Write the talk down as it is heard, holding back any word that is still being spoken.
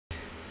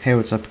Hey,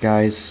 what's up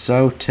guys?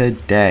 So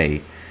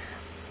today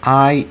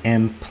I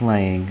am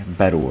playing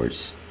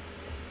BEDWARS.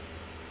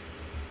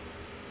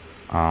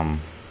 Yeah,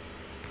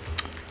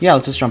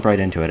 let's just jump right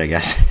into it, I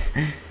guess.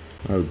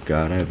 Oh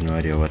god, I have no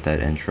idea what that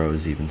intro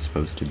is even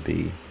supposed to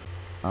be.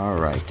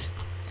 Alright.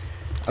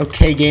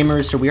 Okay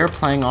gamers, so we are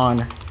playing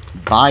on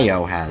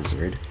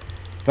Biohazard.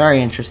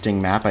 Very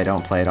interesting map. I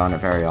don't play it on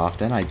it very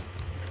often. I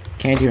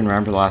can't even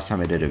remember the last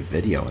time I did a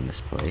video in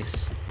this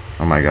place.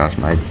 Oh my gosh,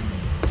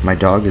 my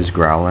dog is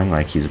growling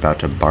like he's about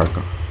to bark,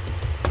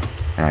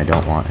 and I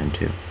don't want him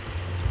to,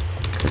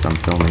 because I'm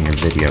filming a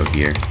video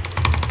here.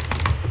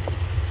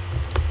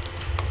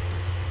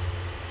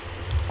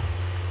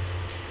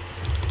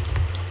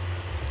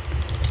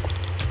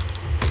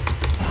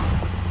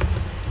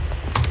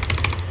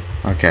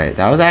 Okay,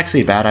 that was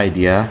actually a bad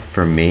idea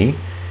for me.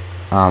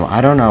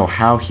 I don't know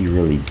how he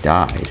really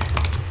died.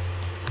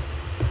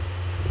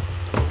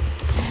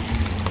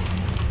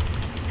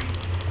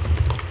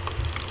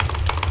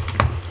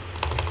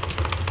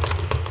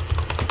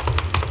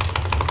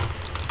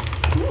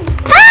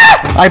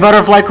 I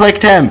butterfly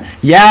clicked him!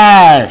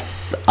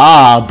 Yes!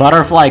 Ah,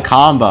 butterfly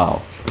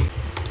combo.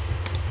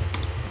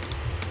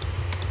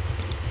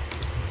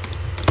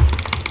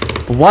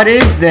 What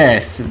is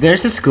this?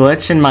 There's this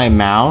glitch in my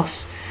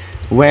mouse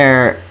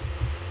where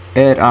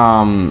it,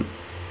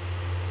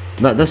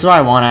 this is why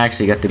I want to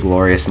actually get the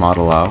Glorious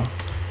Model O.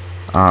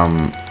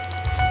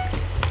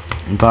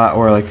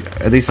 Or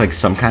like, at least like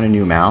some kind of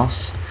new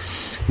mouse.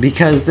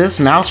 Because this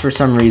mouse, for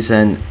some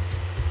reason,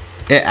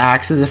 it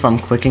acts as if I'm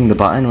clicking the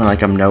button when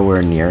like I'm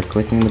nowhere near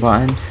clicking the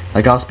button.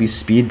 Like I'll be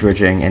speed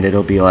bridging and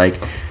it'll be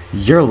like,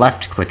 you're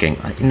left clicking.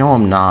 Like, no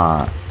I'm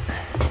not.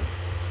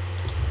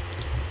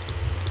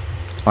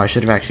 Oh, I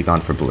should have actually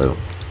gone for blue.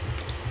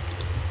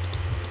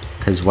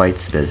 Because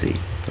white's busy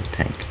with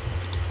pink.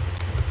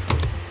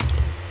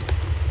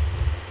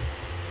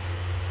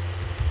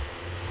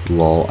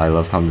 Lol, I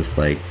love how I'm just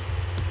like...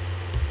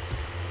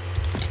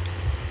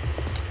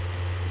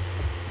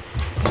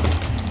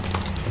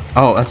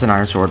 Oh, that's an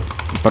iron sword.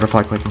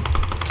 Butterfly clicking.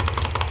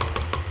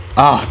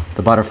 Ah,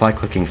 the butterfly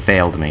clicking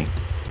failed me.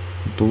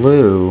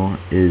 Blue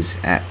is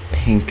at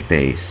pink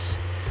base.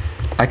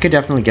 I could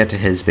definitely get to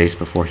his base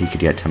before he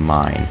could get to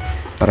mine,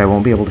 but I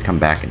won't be able to come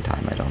back in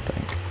time, I don't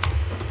think.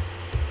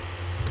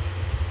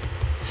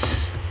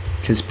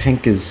 Because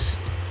pink is...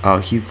 Oh,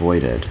 he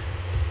voided.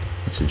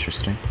 That's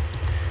interesting.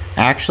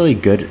 Actually,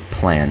 good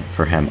plan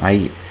for him.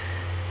 I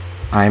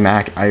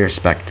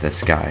respect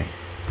this guy.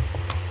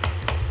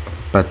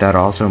 But that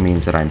also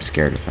means that I'm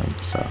scared of him,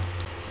 so...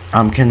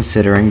 I'm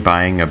considering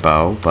buying a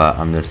bow, but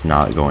I'm just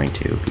not going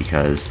to,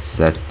 because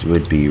that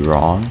would be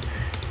wrong.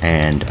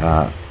 And,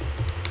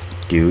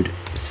 dude,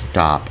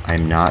 stop.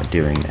 I'm not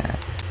doing that.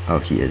 Oh,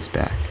 he is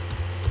back.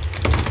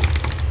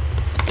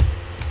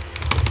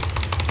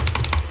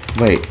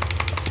 Wait.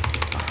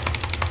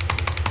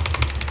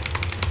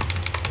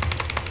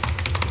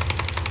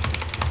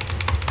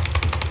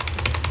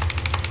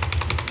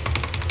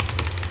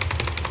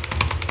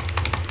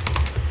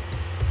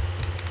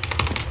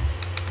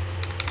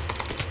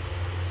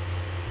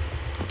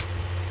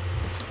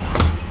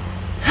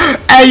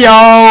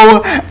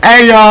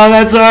 Hey yo,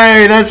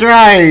 that's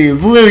right.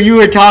 Blue, you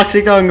were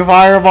toxic on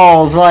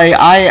fireballs. Like,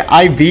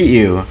 I beat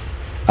you.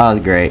 Oh,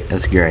 great,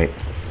 that's great.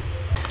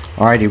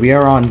 Alrighty, we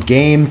are on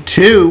game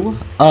 2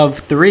 of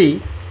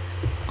 3.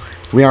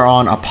 We are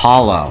on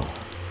Apollo,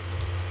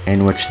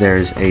 in which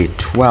there's a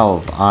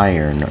 12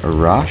 iron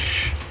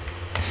rush.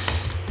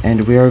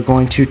 And we are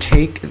going to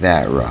take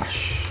that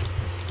rush.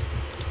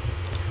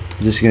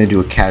 I'm just going to do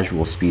a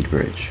casual speed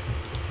bridge.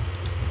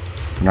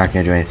 I'm not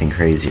going to do anything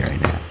crazy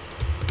right now.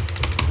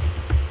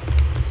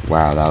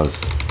 Wow, that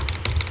was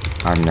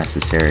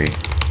unnecessary.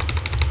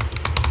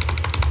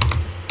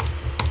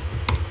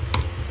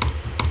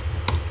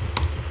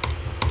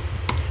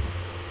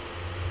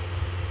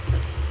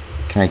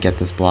 Can I get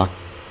this block?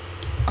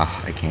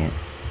 Ah, I can't.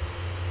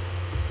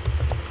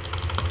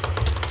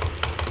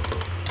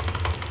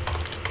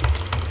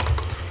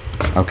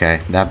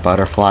 Okay, that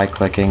butterfly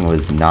clicking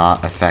was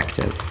not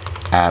effective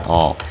at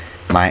all.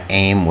 My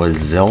aim was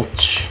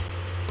zilch.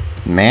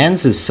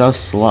 Man's is so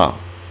slow.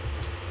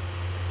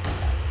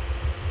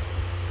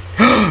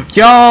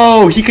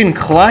 Yo, he can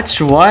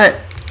clutch? What?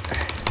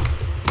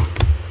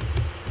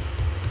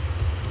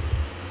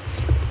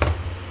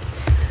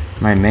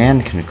 My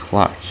man can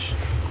clutch.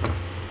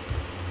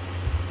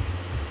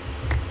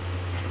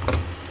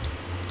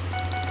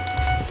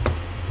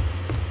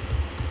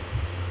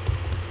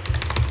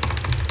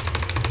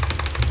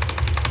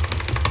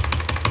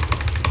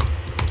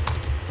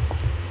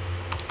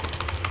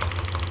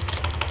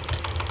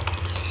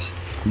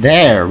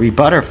 There, we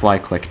butterfly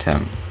clicked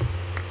him.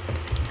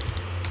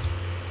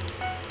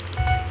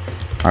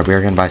 Alright,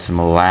 we're gonna buy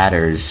some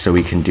ladders so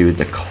we can do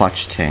the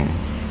clutch thing.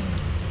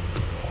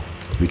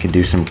 We can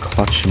do some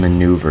clutch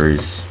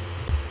maneuvers.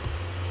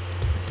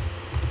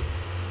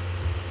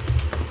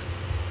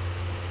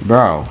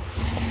 Bro.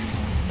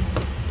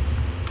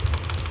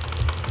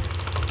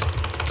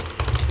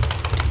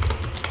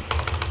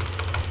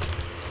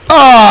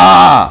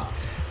 Ah!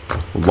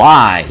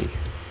 Why?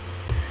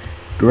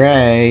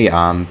 Gray,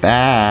 I'm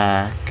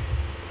back.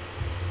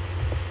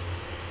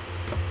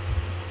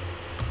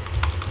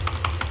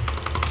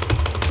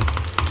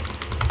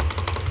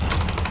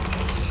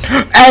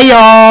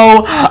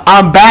 Ayo!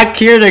 I'm back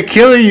here to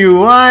kill you.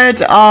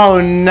 What?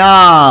 Oh,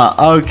 nah.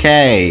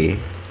 Okay.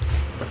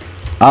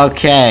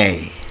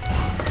 Okay.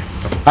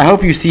 I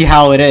hope you see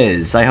how it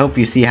is. I hope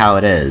you see how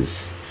it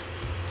is.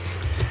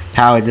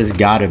 How it just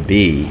gotta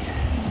be.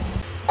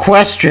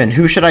 Question,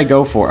 who should I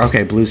go for?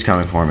 Okay, blue's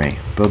coming for me.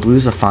 But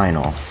blue's a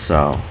final,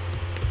 so.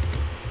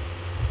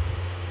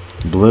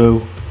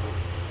 Blue.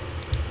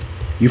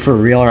 You for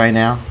real right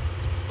now?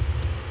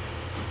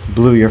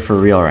 Blue, you're for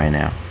real right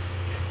now.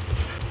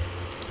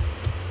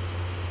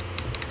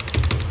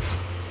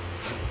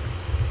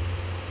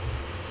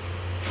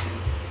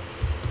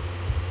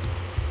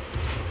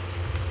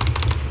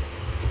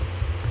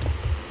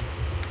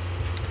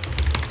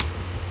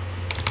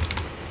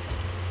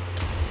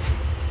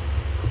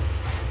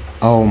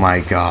 Oh my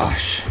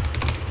gosh.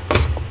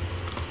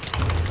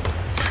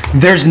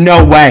 There's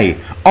no way.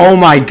 Oh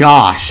my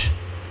gosh.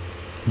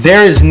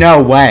 There is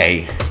no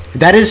way.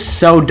 That is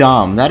so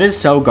dumb. That is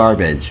so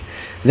garbage.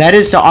 That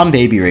is so... I'm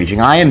baby raging.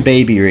 I am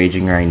baby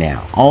raging right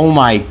now. Oh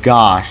my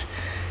gosh.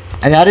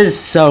 That is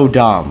so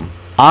dumb.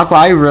 Aqua,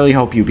 I really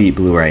hope you beat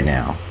blue right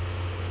now.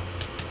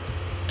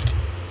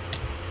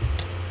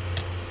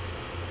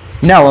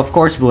 No, of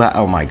course blue...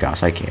 Oh my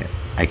gosh, I can't.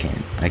 I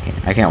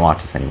can't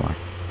watch this anymore.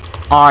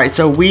 Alright,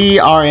 so we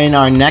are in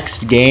our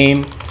next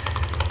game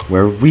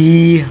where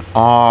we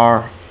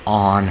are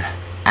on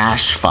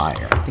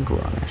Ashfire. I think we're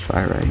on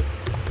Ashfire, right?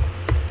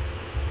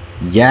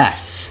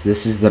 Yes,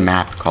 this is the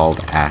map called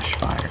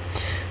Ashfire.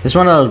 This is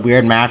one of those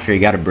weird maps where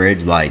you got a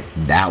bridge like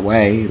that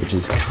way, which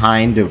is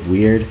kind of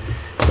weird,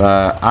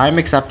 but I'm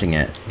accepting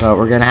it. But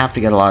we're gonna have to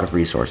get a lot of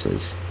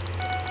resources.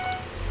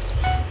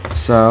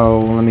 So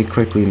let me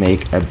quickly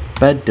make a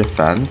bed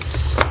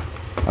defense.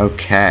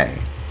 Okay.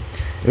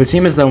 It would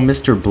seem as though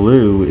Mr.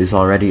 Blue is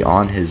already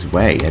on his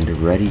way and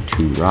ready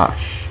to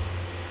rush.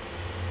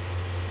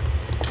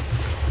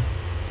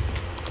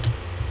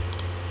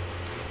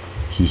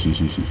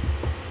 Hehehehe.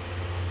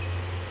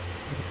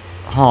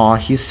 Aw,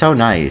 he's so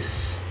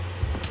nice.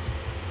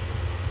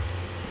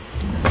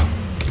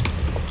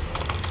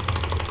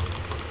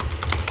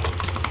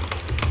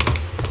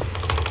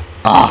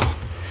 Ah!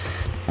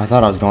 I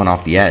thought I was going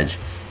off the edge.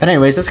 But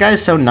anyways, this guy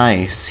is so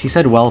nice. He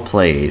said well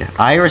played.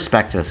 I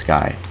respect this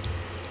guy.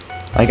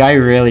 Like, I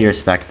really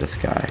respect this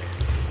guy.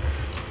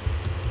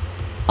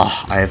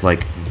 Oh, I have,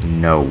 like,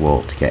 no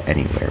wool to get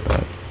anywhere,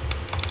 but...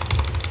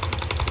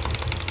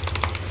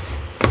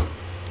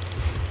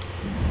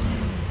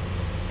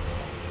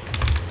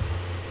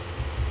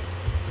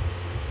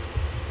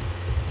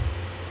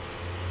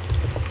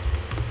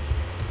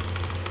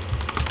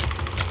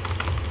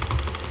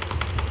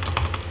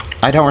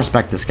 I don't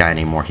respect this guy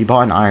anymore. He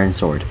bought an iron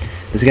sword.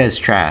 This guy's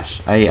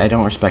trash. I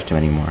don't respect him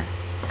anymore.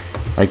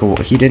 Like,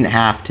 he didn't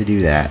have to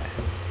do that.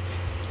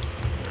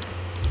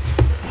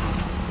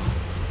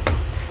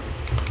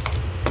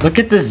 Look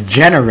at this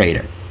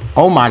generator.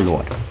 Oh my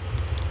lord.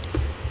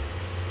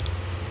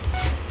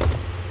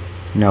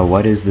 No,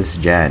 what is this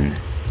gen?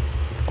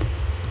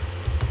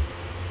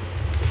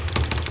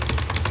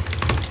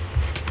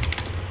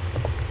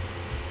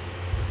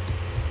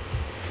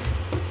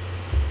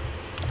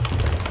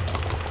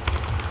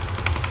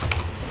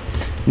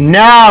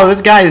 No,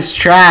 this guy is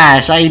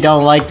trash. I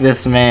don't like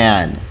this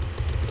man.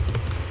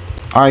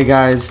 Alright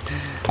guys,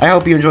 I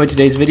hope you enjoyed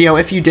today's video.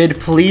 If you did,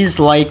 please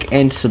like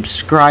and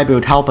subscribe. It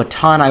would help a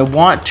ton. I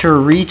want to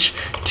reach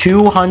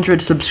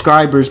 200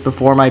 subscribers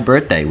before my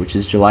birthday, which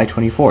is July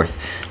 24th.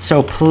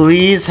 So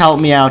please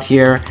help me out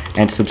here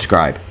and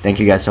subscribe. Thank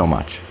you guys so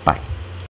much. Bye.